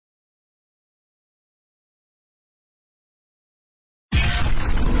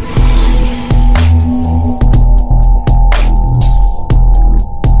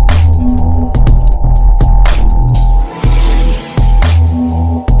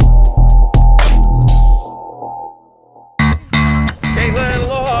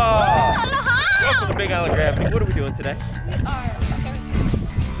Okay.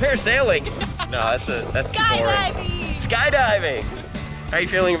 Parasailing? No, that's too boring. Skydiving! Skydiving! How are you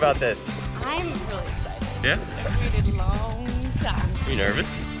feeling about this? I'm really excited. Yeah? I've waited a long time. Are you nervous?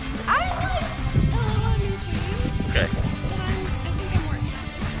 I'm like a little uneasy. Okay. But I think I'm more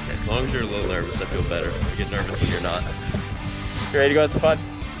excited. Okay. As long as you're a little nervous, I feel better. You get nervous when you're not. You ready to go have some fun?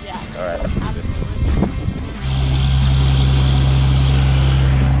 Yeah. All right. Absolutely.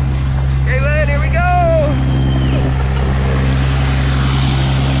 Kaitlin, here we go!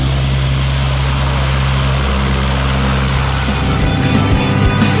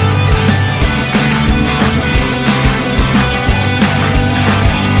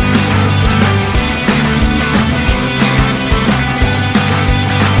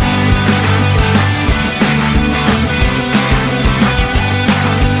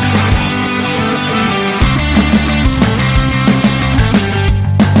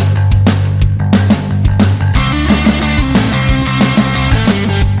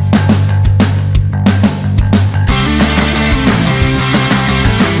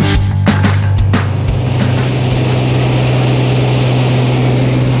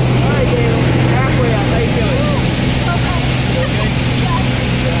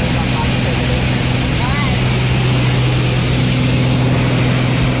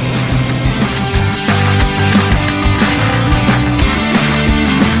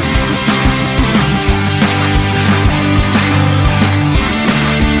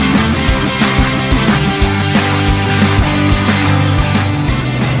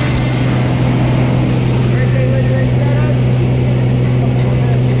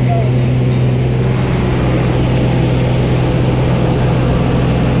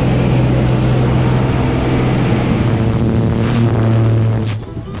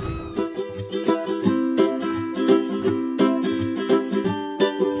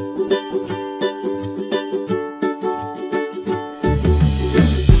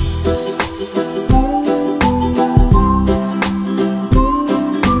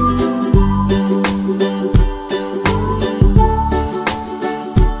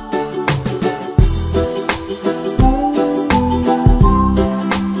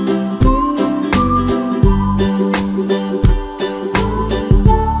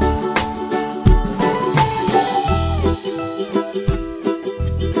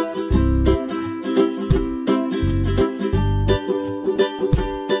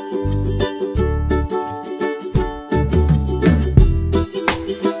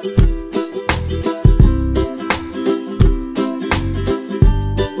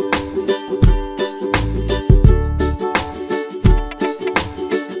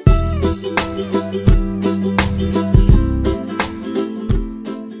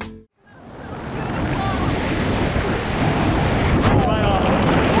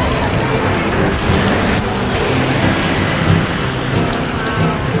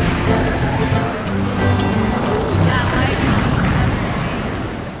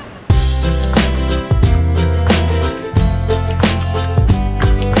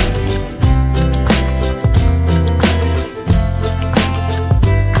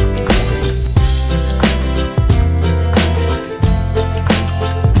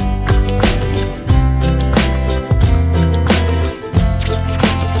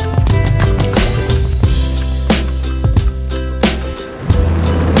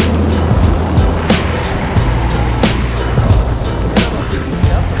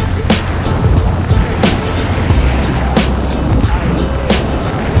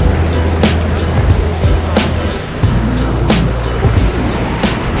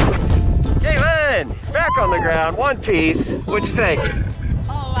 On the ground, one piece. What'd you think?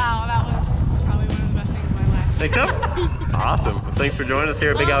 Oh wow, that was probably one of the best things in my life. Think so? Awesome. Thanks for joining us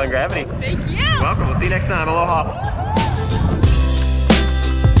here at Big Island Gravity. Thank you. Welcome. We'll see you next time. Aloha.